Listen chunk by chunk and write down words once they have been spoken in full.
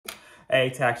Hey,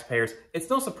 taxpayers, it's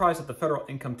no surprise that the federal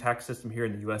income tax system here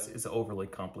in the US is overly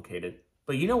complicated.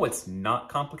 But you know what's not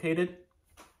complicated?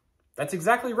 That's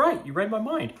exactly right, you read my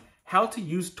mind. How to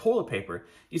use toilet paper.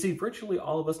 You see, virtually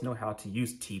all of us know how to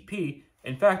use TP.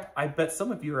 In fact, I bet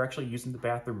some of you are actually using the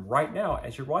bathroom right now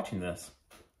as you're watching this.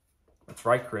 That's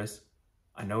right, Chris.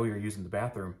 I know you're using the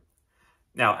bathroom.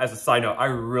 Now, as a side note, I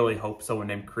really hope someone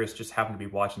named Chris just happened to be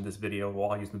watching this video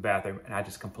while using the bathroom and I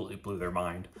just completely blew their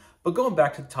mind. But going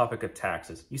back to the topic of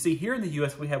taxes, you see, here in the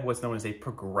US, we have what's known as a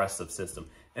progressive system.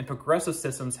 And progressive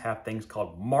systems have things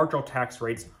called marginal tax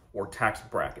rates or tax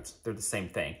brackets. They're the same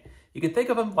thing. You can think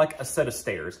of them like a set of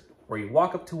stairs where you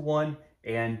walk up to one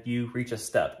and you reach a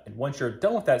step. And once you're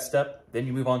done with that step, then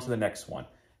you move on to the next one.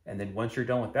 And then once you're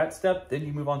done with that step, then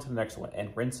you move on to the next one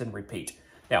and rinse and repeat.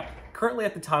 Now, currently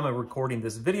at the time of recording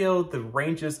this video, the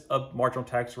ranges of marginal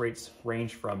tax rates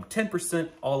range from 10%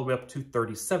 all the way up to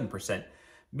 37%,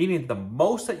 meaning the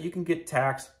most that you can get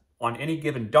taxed on any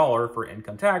given dollar for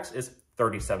income tax is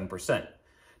 37%.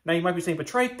 Now, you might be saying, but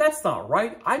Trey, that's not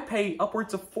right. I pay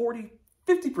upwards of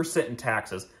 50% in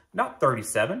taxes, not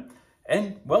 37%.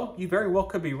 And, well, you very well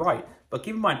could be right. But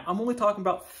keep in mind, I'm only talking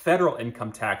about federal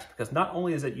income tax because not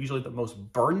only is it usually the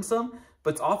most burdensome,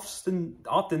 but it's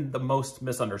often the most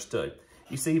misunderstood.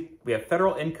 You see, we have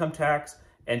federal income tax,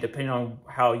 and depending on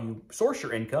how you source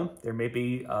your income, there may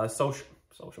be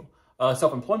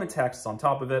self-employment taxes on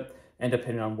top of it, and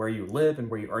depending on where you live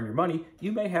and where you earn your money,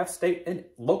 you may have state and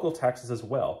local taxes as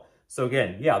well. So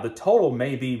again, yeah, the total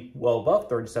may be well above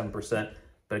 37%,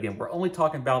 but again, we're only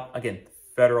talking about, again,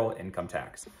 federal income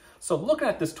tax. So looking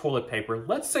at this toilet paper,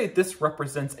 let's say this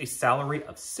represents a salary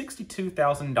of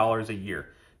 $62,000 a year.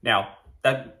 Now,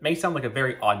 that may sound like a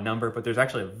very odd number, but there's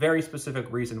actually a very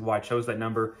specific reason why I chose that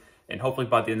number, and hopefully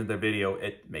by the end of the video,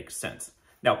 it makes sense.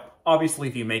 Now, obviously,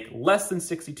 if you make less than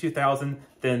 62,000,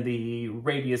 then the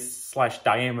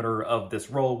radius/diameter of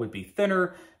this roll would be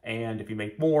thinner, and if you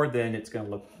make more, then it's going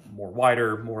to look more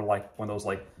wider, more like one of those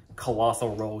like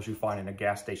colossal rolls you find in a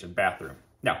gas station bathroom.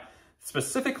 Now,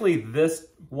 specifically, this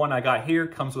one I got here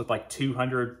comes with like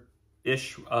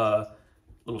 200-ish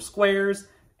little squares.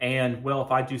 And well,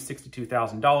 if I do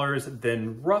 $62,000,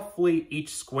 then roughly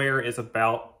each square is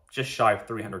about just shy of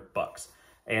 300 bucks.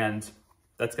 And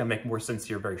that's gonna make more sense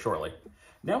here very shortly.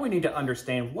 Now we need to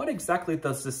understand what exactly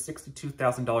does this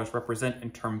 $62,000 represent in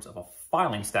terms of a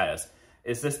filing status.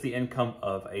 Is this the income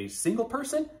of a single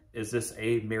person? Is this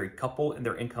a married couple and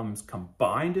their incomes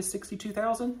combined is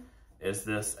 $62,000? Is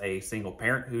this a single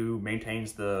parent who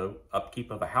maintains the upkeep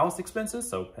of a house expenses,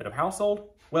 so head of household?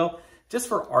 Well, just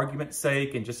for argument's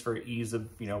sake and just for ease of,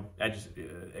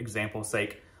 example's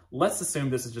sake, let's assume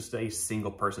this is just a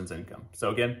single person's income. So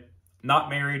again, not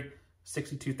married,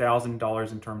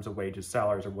 $62,000 in terms of wages,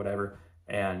 salaries, or whatever,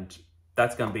 and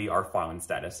that's gonna be our filing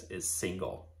status is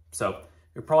single. So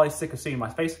you're probably sick of seeing my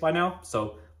face by now,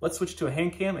 so let's switch to a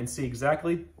hand cam and see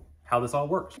exactly how this all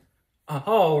works.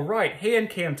 All right, hand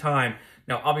cam time.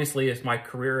 Now, obviously, if my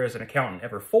career as an accountant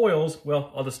ever foils,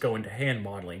 well, I'll just go into hand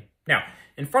modeling. Now,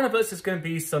 in front of us is going to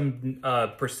be some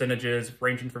percentages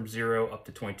ranging from 0 up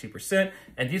to 22%,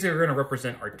 and these are going to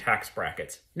represent our tax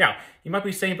brackets. Now, you might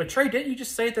be saying, but Trey, didn't you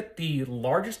just say that the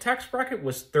largest tax bracket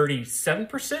was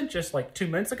 37% just like 2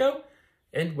 minutes ago?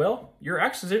 And, well, you're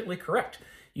absolutely correct.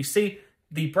 You see,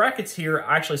 the brackets here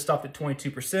actually stopped at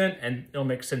 22%, and it'll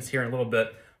make sense here in a little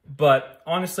bit. But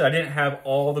honestly, I didn't have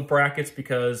all the brackets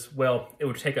because, well, it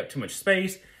would take up too much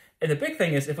space. And the big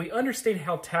thing is, if we understand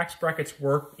how tax brackets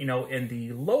work, in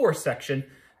the lower section,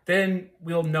 then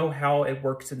we'll know how it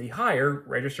works in the higher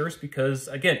registers because,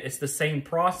 again, it's the same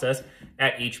process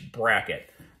at each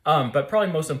bracket. But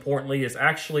probably most importantly is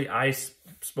actually I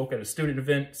spoke at a student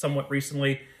event somewhat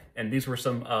recently, and these were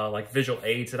some like visual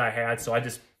aids that I had. So I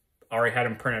just already had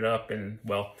them printed up and,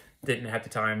 well, didn't have the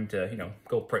time to,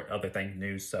 go print other things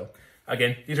news. So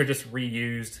again, these are just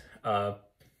reused,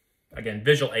 again,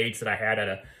 visual aids that I had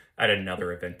at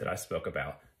another event that I spoke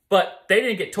about. But they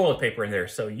didn't get toilet paper in there,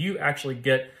 so you actually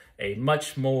get a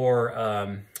much more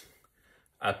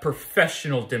a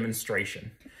professional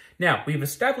demonstration. Now, we've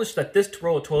established that this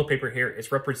roll of toilet paper here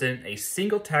is representing a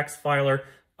single tax filer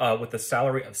with a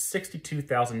salary of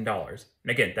 $62,000.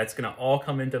 And again, that's going to all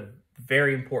come into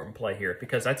very important play here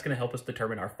because that's going to help us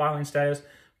determine our filing status,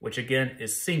 which again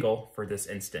is single for this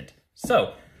instant.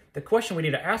 So the question we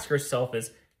need to ask ourselves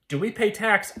is, do we pay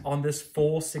tax on this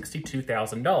full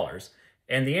 $62,000?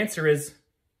 And the answer is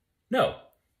no.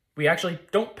 We actually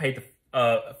don't pay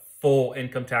the full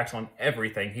income tax on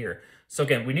everything here. So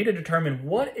again, we need to determine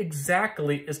what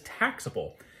exactly is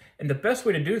taxable. And the best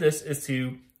way to do this is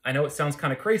to, I know it sounds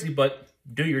kind of crazy, but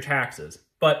do your taxes.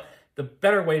 But the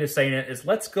better way to say it is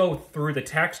let's go through the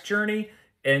tax journey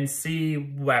and see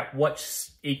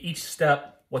each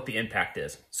step, what the impact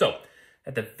is. So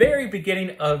at the very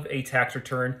beginning of a tax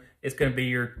return is going to be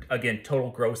your, again, total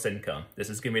gross income. This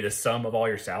is going to be the sum of all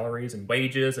your salaries and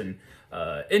wages and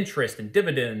interest and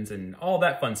dividends and all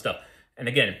that fun stuff. And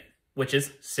again, which is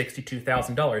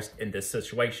 $62,000 in this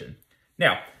situation.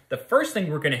 Now, the first thing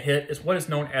we're going to hit is what is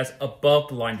known as above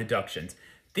the line deductions.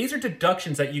 These are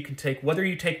deductions that you can take whether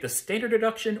you take the standard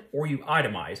deduction or you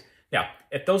itemize. Now,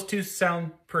 if those two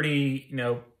sound pretty,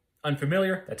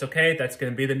 unfamiliar, that's okay. That's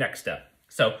going to be the next step.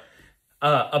 So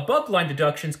above the line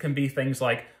deductions can be things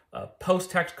like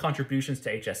post-tax contributions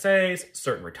to HSAs,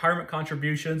 certain retirement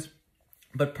contributions,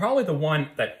 but probably the one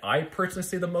that I personally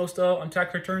see the most of on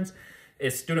tax returns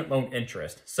is student loan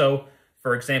interest. So,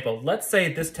 for example, let's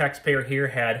say this taxpayer here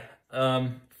had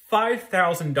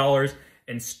 $5,000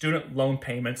 in student loan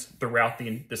payments throughout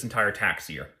this entire tax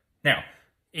year. Now,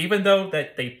 even though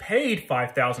that they paid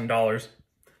 $5,000,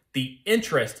 the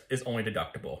interest is only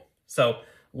deductible. So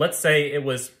let's say it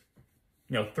was,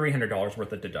 $300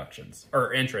 worth of deductions,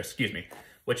 or interest, excuse me,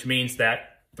 which means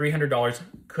that $300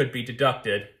 could be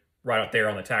deducted right up there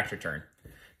on the tax return.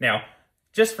 Now,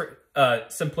 just for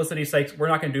simplicity's sake, we're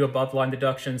not going to do above the line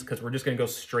deductions because we're just going to go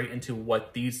straight into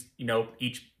what these,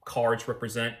 each cards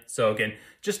represent. So again,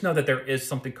 just know that there is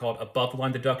something called above the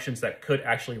line deductions that could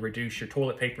actually reduce your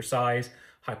toilet paper size,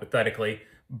 hypothetically,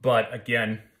 but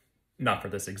again, not for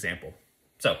this example.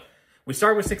 So we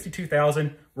start with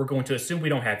 $62,000. We're going to assume we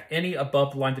don't have any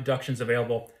above the line deductions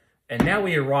available. And now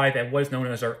we arrive at what is known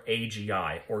as our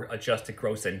AGI, or adjusted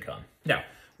gross income. Now,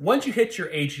 once you hit your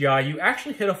AGI, you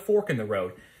actually hit a fork in the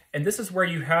road. And this is where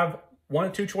you have one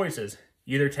of two choices.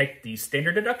 You either take the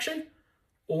standard deduction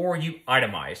or you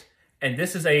itemize. And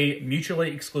this is a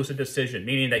mutually exclusive decision,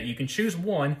 meaning that you can choose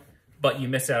one, but you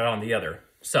miss out on the other.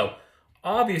 So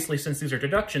obviously, since these are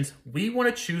deductions, we want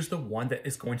to choose the one that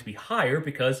is going to be higher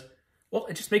because, well,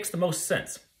 it just makes the most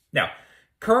sense. Now,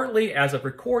 currently, as of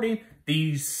recording,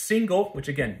 the single, which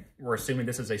again, we're assuming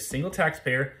this is a single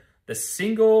taxpayer, the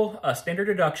single standard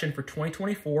deduction for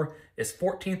 2024 is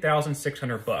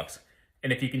 $14,600.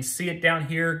 And if you can see it down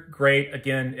here, great.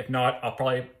 Again, if not, I'll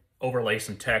probably overlay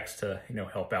some text to,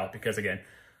 help out because again,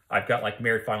 I've got like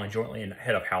married, filing jointly and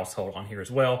head of household on here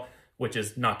as well, which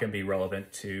is not going to be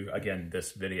relevant to, again,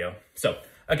 this video. So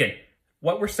again,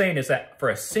 what we're saying is that for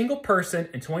a single person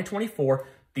in 2024,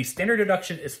 the standard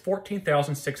deduction is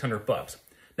 $14,600.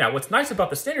 Now, what's nice about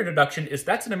the standard deduction is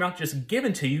that's an amount just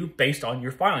given to you based on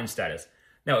your filing status.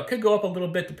 Now, it could go up a little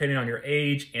bit depending on your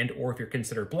age and or if you're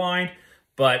considered blind.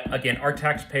 But again, our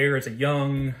taxpayer is a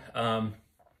young,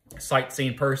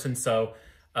 sightseeing person, so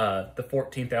the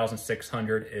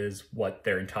 $14,600 is what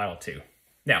they're entitled to.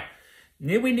 Now,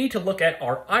 we need to look at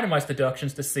our itemized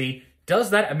deductions to see, does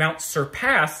that amount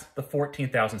surpass the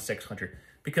 $14,600?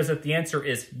 Because if the answer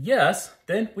is yes,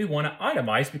 then we want to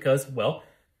itemize because, well,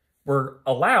 we're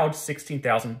allowed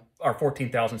 $16,000 or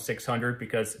 $14,600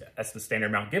 because that's the standard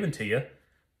amount given to you.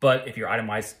 But if your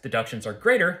itemized deductions are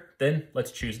greater, then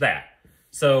let's choose that.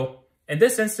 So in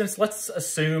this instance, let's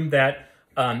assume that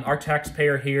our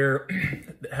taxpayer here,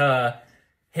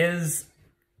 his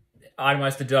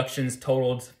itemized deductions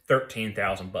totaled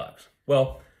 $13,000.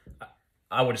 Well,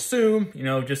 I would assume,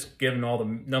 just given all the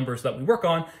numbers that we work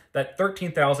on, that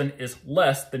 $13,000 is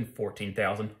less than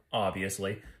 $14,000,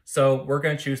 obviously. So we're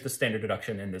going to choose the standard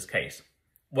deduction in this case.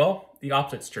 Well, the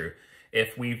opposite's true.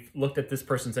 If we've looked at this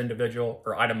person's individual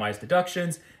or itemized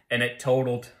deductions and it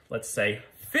totaled, let's say,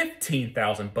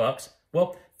 $15,000,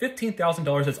 well,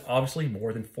 $15,000 is obviously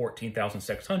more than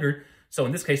 $14,600. So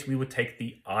in this case, we would take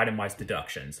the itemized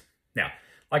deductions. Now,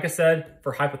 like I said,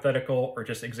 for hypothetical or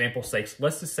just example sakes,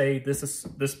 let's just say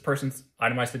this person's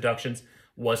itemized deductions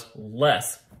was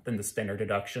less than the standard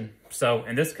deduction. So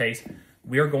in this case,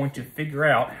 we are going to figure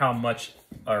out how much,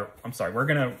 we're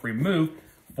going to remove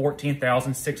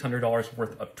 $14,600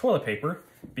 worth of toilet paper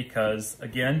because,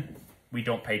 again, we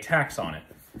don't pay tax on it.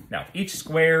 Now, each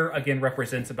square, again,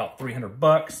 represents about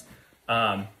 $300.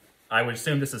 I would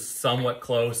assume this is somewhat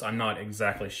close. I'm not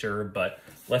exactly sure, but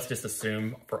let's just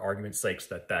assume for argument's sakes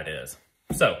that that is.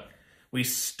 So we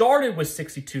started with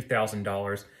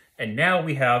 $62,000, and now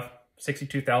we have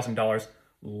 $62,000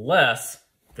 less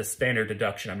the standard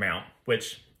deduction amount,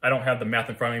 which I don't have the math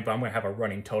in front of me, but I'm going to have a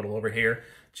running total over here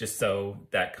just so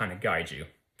that kind of guides you.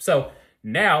 So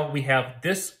now we have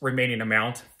this remaining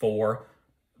amount for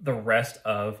the rest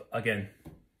of, again,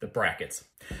 the brackets.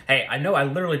 Hey, I know I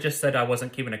literally just said I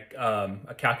wasn't keeping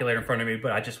a calculator in front of me,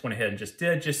 but I just went ahead and just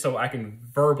did, just so I can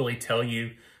verbally tell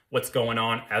you what's going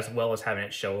on as well as having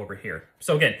it show over here.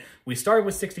 So again, we started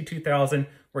with $62,000.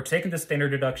 we're taking the standard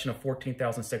deduction of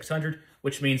 $14,600,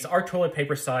 which means our toilet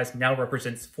paper size now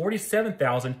represents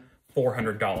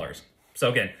 $47,400. So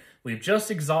again, we've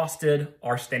just exhausted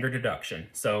our standard deduction.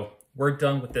 So we're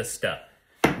done with this step.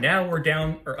 Now we're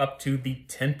down or up to the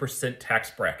 10%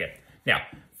 tax bracket. Now,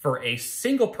 for a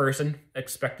single person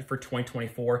expected for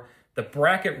 2024, the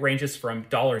bracket ranges from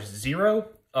 $0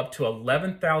 up to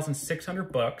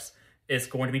 $11,600 is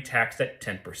going to be taxed at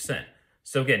 10%.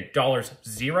 So again,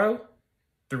 $0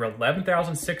 through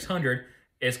 $11,600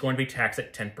 is going to be taxed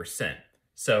at 10%.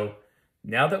 So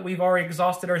now that we've already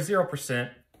exhausted our 0%,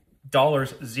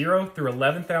 $0 through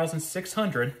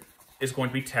 $11,600 is going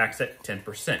to be taxed at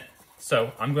 10%.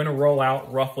 So I'm going to roll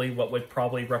out roughly what would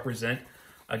probably represent,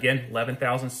 again,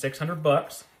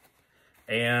 $11,600,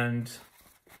 and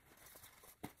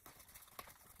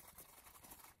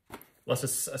let's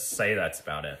just say that's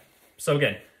about it. So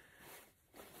again,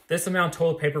 this amount of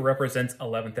toilet paper represents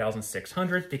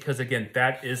 $11,600 because again,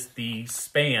 that is the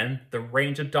span, the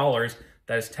range of dollars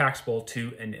that is taxable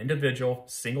to an individual,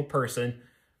 single person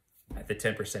at the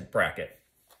 10% bracket.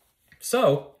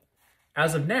 So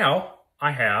as of now,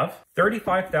 I have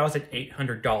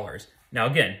 $35,800. Now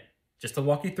again, just to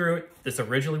walk you through it, this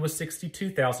originally was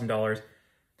 $62,000.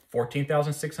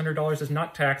 $14,600 is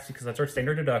not taxed because that's our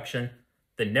standard deduction.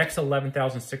 The next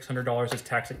 $11,600 is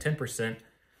taxed at 10%.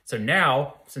 So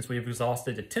now, since we've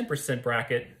exhausted the 10%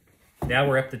 bracket, now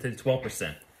we're up to the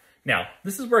 12%. Now,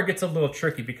 this is where it gets a little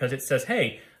tricky because it says,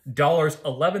 hey,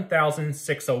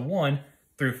 $11,601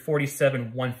 through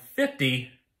 $47,150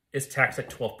 is taxed at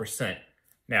 12%.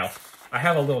 Now, I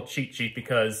have a little cheat sheet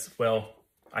because, well,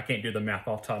 I can't do the math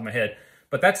off the top of my head,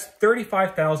 but that's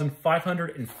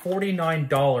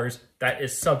 $35,549 that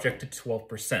is subject to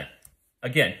 12%.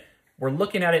 Again, we're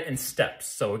looking at it in steps.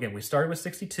 So again, we started with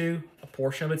 62, a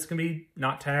portion of it's gonna be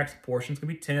not taxed, a portion's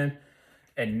gonna be 10.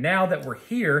 And now that we're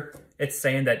here, it's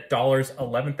saying that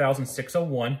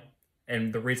 $11,601,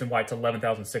 and the reason why it's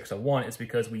 $11,601 is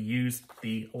because we used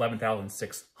the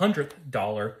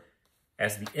 $11,600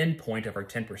 as the end point of our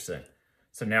 10%.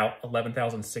 So now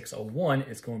 $11,601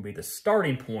 is going to be the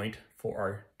starting point for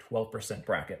our 12%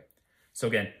 bracket. So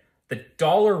again, the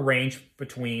dollar range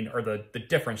between, or the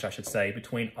difference, I should say,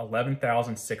 between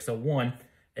 $11,601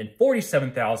 and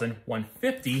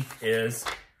 $47,150 is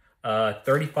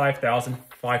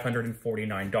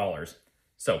 $35,549.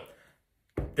 So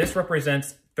this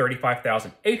represents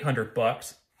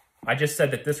 $35,800. I just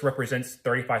said that this represents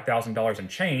 $35,000 and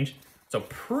change. So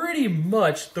pretty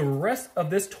much the rest of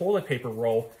this toilet paper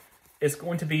roll is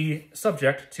going to be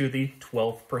subject to the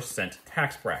 12%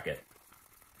 tax bracket.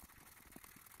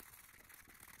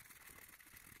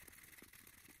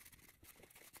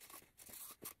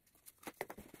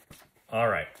 All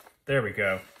right, there we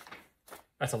go.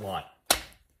 That's a lot.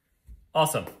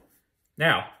 Awesome.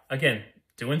 Now, again,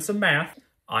 doing some math,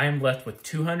 I am left with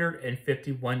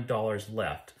 $251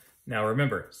 left. Now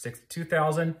remember,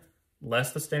 $62,000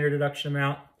 less the standard deduction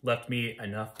amount left me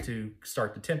enough to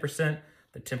start the 10%.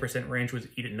 The 10% range was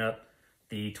eaten up.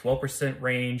 The 12%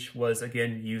 range was,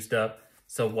 again, used up.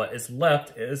 So what is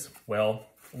left is, well,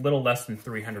 a little less than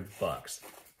 $300,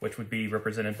 which would be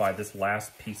represented by this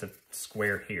last piece of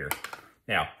square here.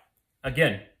 Now,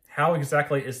 again, how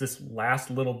exactly is this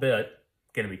last little bit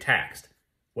going to be taxed?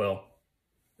 Well,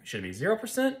 should it be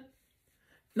 0%?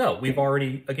 No, we've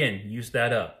already, again, used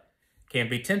that up. Can't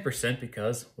be 10%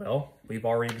 because, well, we've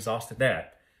already exhausted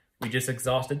that. We just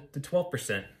exhausted the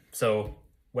 12%. So,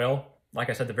 well, like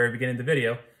I said at the very beginning of the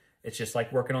video, it's just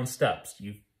like working on steps.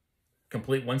 You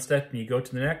complete one step and you go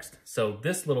to the next. So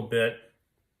this little bit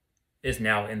is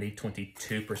now in the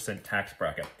 22% tax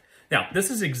bracket. Now, this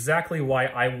is exactly why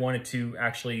I wanted to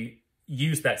actually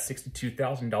use that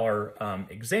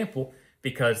 $62,000 example,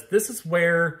 because this is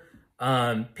where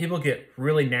people get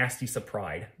really nasty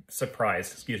surprised,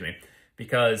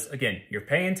 because again, you're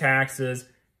paying taxes,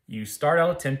 you start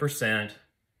out at 10%,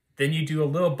 then you do a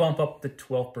little bump up to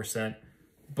 12%.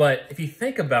 But if you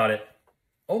think about it,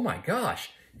 oh my gosh,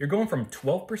 you're going from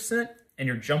 12% and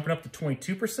you're jumping up to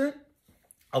 22%.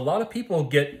 A lot of people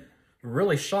get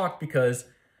really shocked because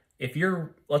if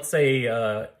you're, let's say,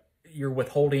 you're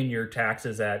withholding your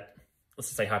taxes at, let's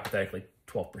say hypothetically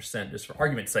 12%, just for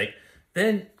argument's sake,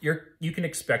 then you can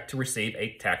expect to receive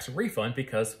a tax refund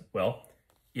because, well,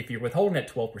 if you're withholding at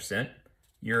 12%,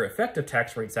 your effective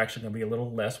tax rate is actually going to be a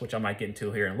little less, which I might get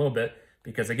into here in a little bit,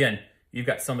 because again, you've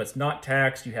got some that's not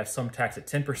taxed, you have some taxed at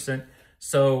 10%,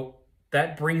 so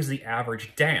that brings the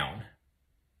average down.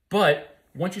 But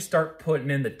once you start putting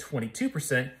in the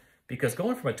 22%, because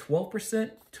going from a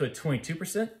 12% to a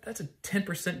 22%, that's a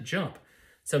 10% jump.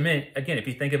 So man, again, if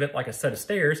you think of it like a set of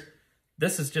stairs,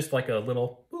 this is just like a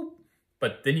little boop.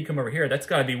 But then you come over here, that's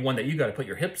got to be one that you got to put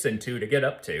your hips into to get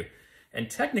up to. And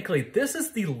technically, this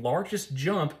is the largest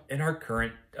jump in our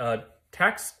current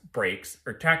tax bracket,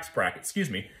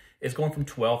 is going from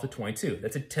 12 to 22.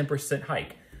 That's a 10%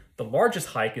 hike. The largest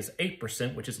hike is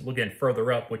 8%, which is, again,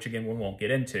 further up, which, again, we won't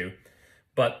get into.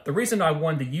 But the reason I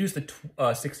wanted to use the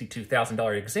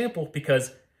 $62,000 example,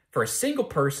 because for a single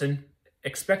person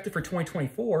expected for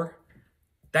 2024,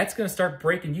 that's going to start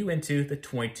breaking you into the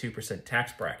 22%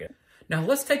 tax bracket. Now,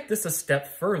 let's take this a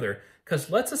step further, because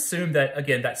let's assume that,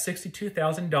 again, that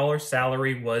 $62,000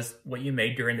 salary was what you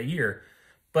made during the year.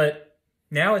 But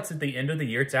now it's at the end of the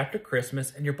year, it's after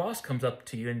Christmas, and your boss comes up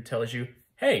to you and tells you,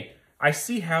 hey, I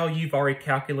see how you've already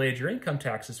calculated your income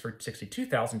taxes for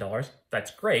 $62,000.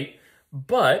 That's great.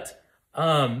 But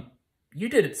you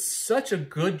did such a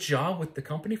good job with the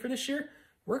company for this year,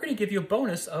 we're going to give you a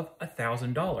bonus of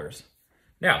 $1,000.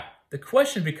 Now, the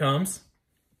question becomes,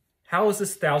 how is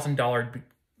this $1,000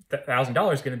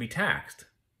 going to be taxed?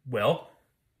 Well,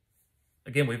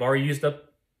 again, we've already used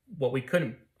up what we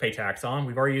couldn't pay tax on.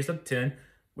 We've already used up 10.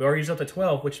 We already used up to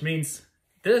 12, which means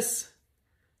this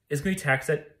is going to be taxed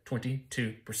at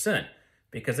 22%.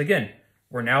 Because again,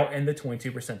 we're now in the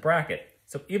 22% bracket.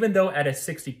 So even though at a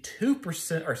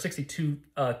 62% or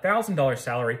 $62,000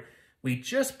 salary, we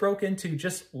just broke into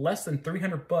just less than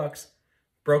 $300,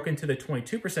 broke into the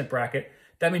 22% bracket,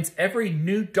 that means every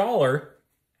new dollar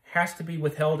has to be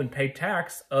withheld and paid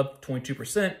tax of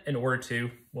 22% in order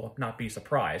to, well, not be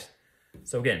surprised.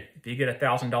 So again, if you get a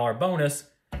 $1,000 bonus,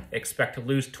 expect to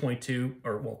lose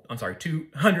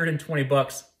 220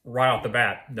 bucks right off the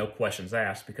bat, no questions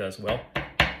asked, because, well,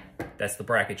 that's the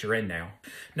bracket you're in now.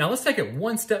 Now let's take it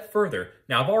one step further.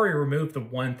 Now I've already removed the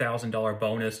 $1,000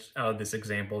 bonus out of this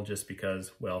example just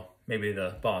because, well, maybe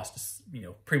the boss just,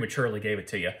 prematurely gave it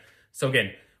to you. So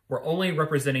again, we're only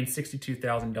representing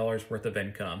 $62,000 worth of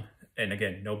income. And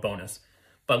again, no bonus.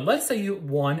 But let's say you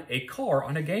won a car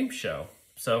on a game show.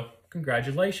 So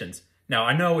congratulations. Now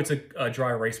I know it's a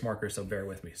dry erase marker, so bear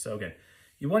with me. So again,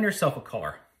 you won yourself a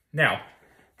car. Now,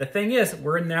 the thing is,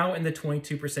 we're now in the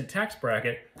 22% tax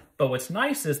bracket, but what's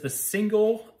nice is the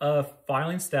single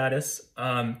filing status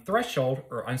threshold,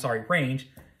 range,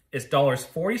 is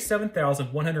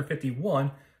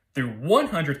 $47,151 through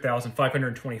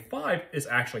 $100,525 is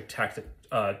actually taxed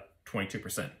at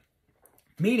 22%.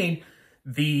 Meaning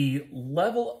the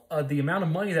level of the amount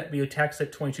of money that we tax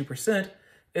at 22%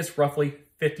 is roughly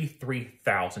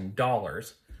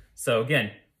 $53,000. So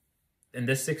again, in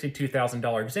this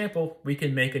 $62,000 example, we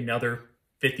can make another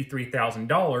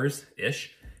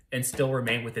 $53,000-ish and still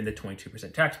remain within the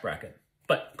 22% tax bracket.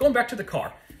 But going back to the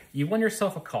car, you won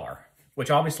yourself a car,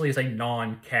 which obviously is a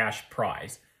non-cash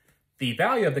prize. The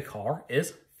value of the car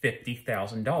is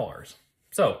 $50,000.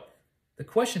 So the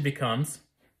question becomes,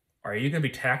 are you going to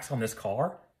be taxed on this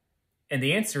car? And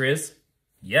the answer is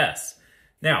yes.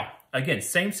 Now, again,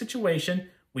 same situation.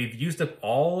 We've used up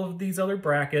all of these other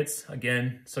brackets.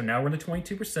 Again, so now we're in the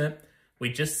 22%.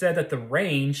 We just said that the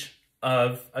range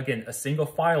of, again, a single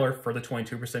filer for the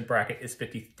 22% bracket is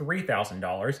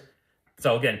 $53,000.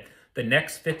 So again, the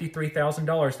next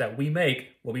 $53,000 that we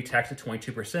make will be taxed at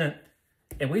 22%.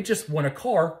 And we just won a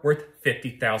car worth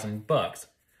 $50,000.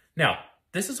 Now,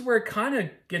 this is where it kind of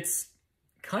gets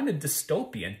kind of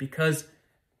dystopian, because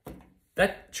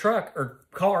that truck or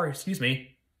car, is going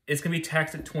to be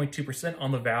taxed at 22%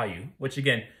 on the value, which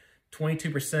again,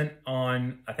 22%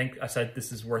 on, I think I said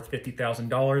this is worth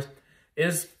 $50,000,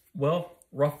 is, well,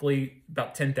 roughly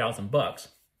about $10,000.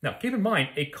 Now, keep in mind,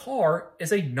 a car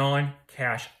is a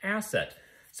non-cash asset.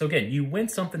 So again, you win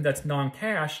something that's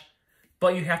non-cash,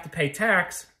 but you have to pay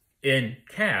tax in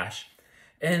cash.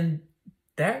 And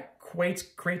that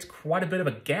creates quite a bit of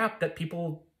a gap that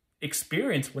people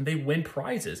experience when they win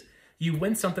prizes. You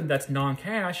win something that's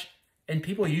non-cash, and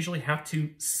people usually have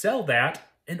to sell that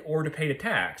in order to pay the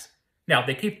tax. Now,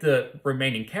 they keep the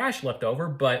remaining cash left over,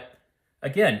 but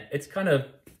again, it's kind of,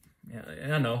 I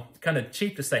don't know, kind of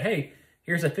cheap to say, hey,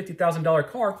 here's a $50,000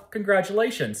 car,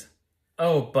 congratulations.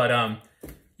 Oh, but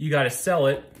you got to sell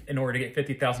it in order to get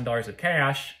 $50,000 of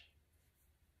cash,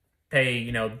 pay,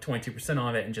 22%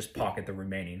 on it, and just pocket the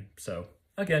remaining. So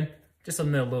again, just a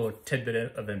little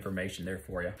tidbit of information there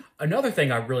for you. Another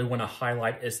thing I really want to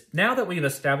highlight is, now that we've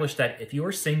established that if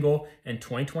you're single in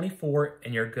 2024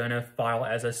 and you're going to file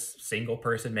as a single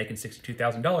person making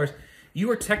 $62,000,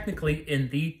 you are technically in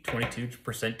the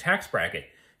 22% tax bracket.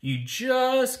 You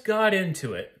just got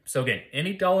into it. So again,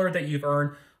 any dollar that you've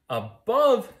earned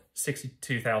above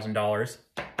 $62,000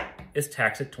 is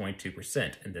taxed at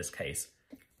 22% in this case.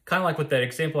 kind of like with that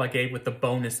example I gave with the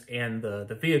bonus and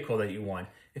the vehicle that you won.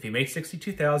 If you made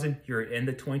 $62,000, you're in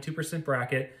the 22%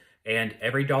 bracket, and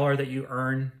every dollar that you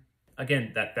earn,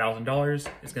 again, that $1,000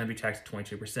 is going to be taxed at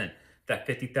 22%. That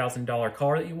 $50,000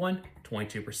 car that you won,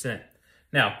 22%.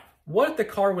 Now, what if the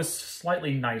car was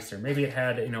slightly nicer? Maybe it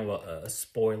had, a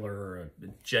spoiler or a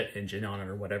jet engine on it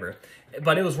or whatever,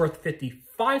 but it was worth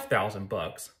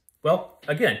 $55,000. Well,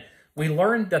 again, we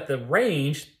learned that the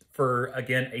range for,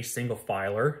 again, a single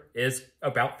filer is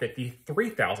about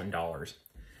 $53,000.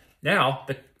 Now,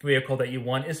 the vehicle that you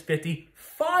won is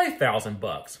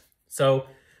 $55,000. So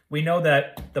we know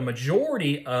that the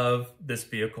majority of this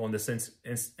vehicle in this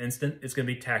instant is going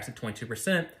to be taxed at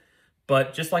 22%.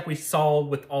 But just like we saw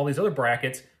with all these other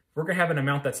brackets, we're going to have an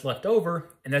amount that's left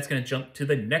over, and that's going to jump to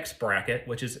the next bracket,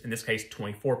 which is, in this case,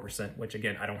 24%, which,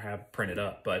 again, I don't have printed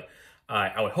up. But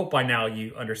I would hope by now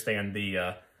you understand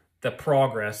the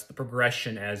progress, the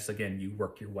progression as, again, you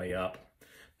work your way up.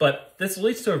 But this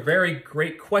leads to a very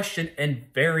great question and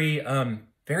very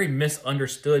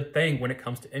misunderstood thing when it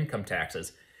comes to income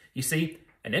taxes. You see,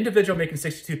 an individual making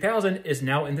 $62,000 is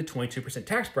now in the 22%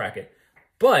 tax bracket,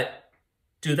 but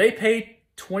do they pay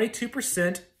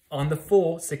 22% on the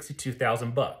full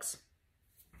 $62,000?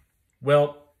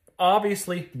 Well,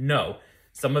 obviously, no.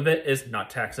 Some of it is not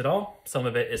taxed at all. Some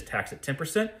of it is taxed at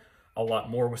 10%. A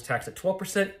lot more was taxed at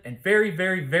 12%, and very,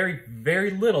 very, very, very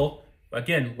little,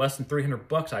 again, less than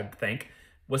 $300, I think,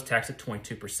 was taxed at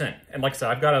 22%. And like I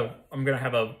said, I'm gonna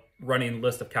have a running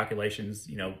list of calculations,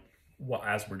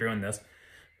 as we're doing this.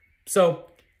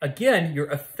 So again, your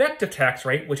effective tax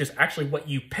rate, which is actually what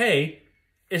you pay,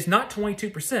 is not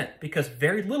 22%, because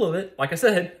very little of it, like I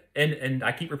said, and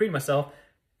I keep repeating myself,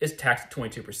 is taxed at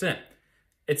 22%.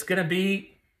 It's going to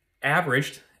be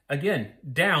averaged, again,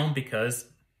 down, because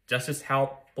that's just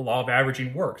how the law of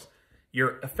averaging works.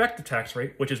 Your effective tax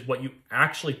rate, which is what you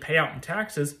actually pay out in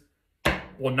taxes,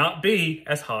 will not be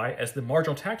as high as the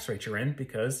marginal tax rate you're in,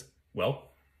 because,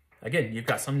 well, again, you've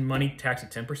got some money taxed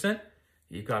at 10%,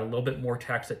 you've got a little bit more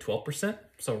taxed at 12%,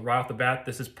 so right off the bat,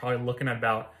 this is probably looking at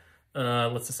about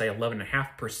let's just say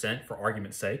 11.5% for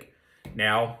argument's sake.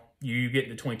 Now you get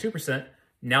to 22%.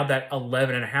 Now that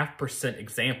 11.5%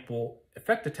 example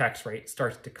effective tax rate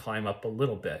starts to climb up a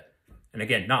little bit. And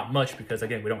again, not much, because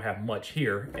again, we don't have much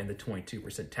here in the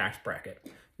 22% tax bracket.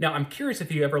 Now, I'm curious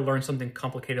if you ever learned something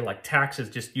complicated like taxes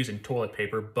just using toilet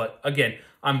paper. But again,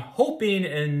 I'm hoping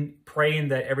and praying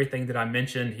that everything that I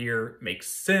mentioned here makes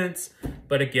sense.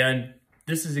 But again,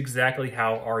 this is exactly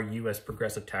how our U.S.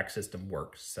 progressive tax system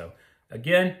works. So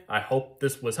again, I hope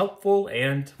this was helpful,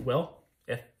 and well,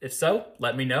 if so,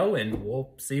 let me know, and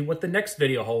we'll see what the next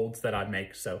video holds that I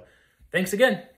make. So thanks again.